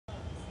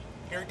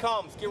Here it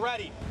comes. Get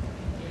ready.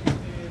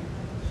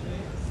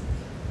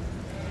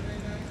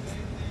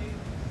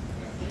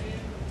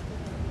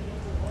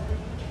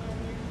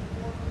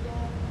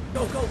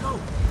 Go, go, go.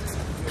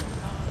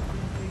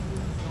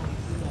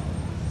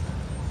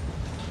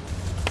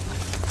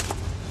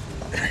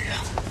 There you go.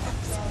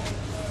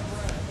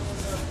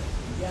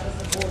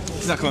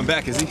 He's not coming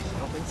back, is he? I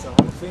don't think so. I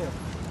don't see him.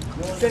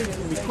 He said he was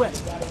going to be quick.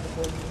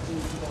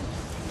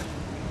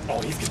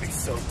 Oh, he's going to be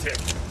so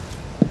ticked.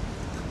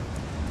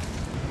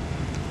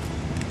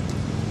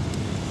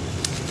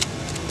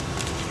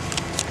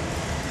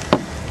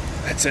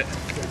 That's it.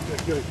 Good,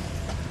 good, good.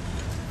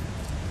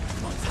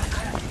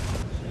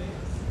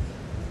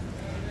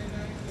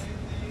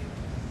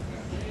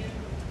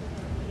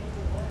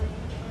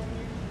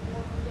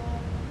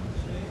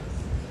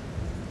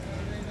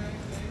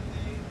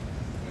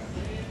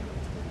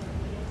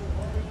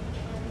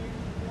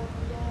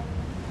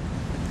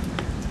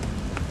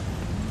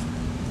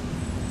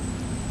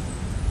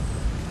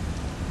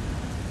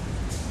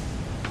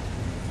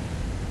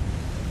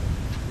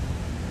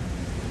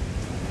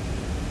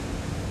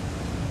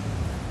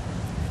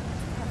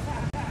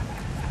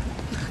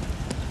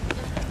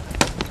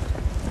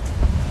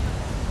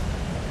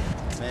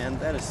 Man,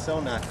 that is so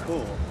not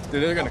cool.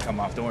 Dude, they're gonna come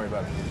off. Don't worry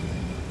about it.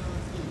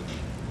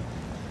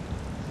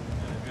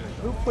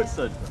 Who puts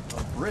a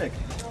brick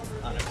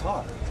on a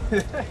car?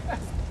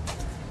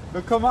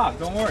 They'll come off.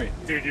 Don't worry.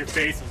 Dude, your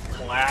face was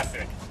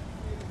classic.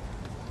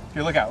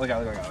 Here, look out! Look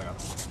out! Look out! Look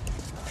out!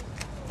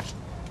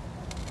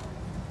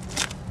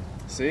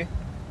 See?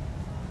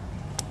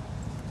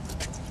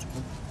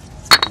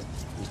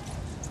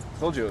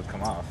 Told you it would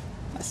come off.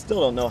 I still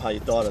don't know how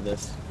you thought of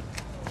this.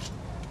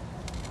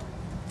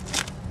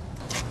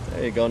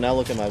 There you go, now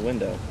look at my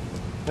window.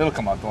 It'll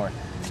come off. Don't worry.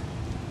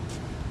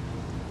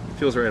 It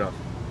feels right off.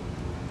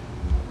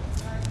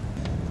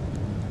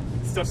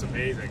 Stuff's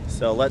amazing.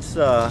 So let's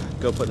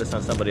go put this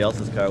on somebody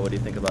else's car. What do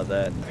you think about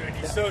that?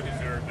 Dude, you so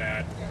deserve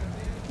that.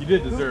 You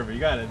did deserve it. You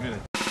gotta admit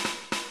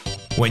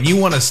it. When you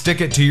want to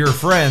stick it to your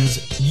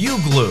friends,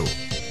 U-Glue.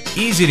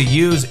 Easy to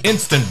use,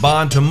 instant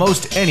bond to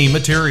most any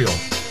material.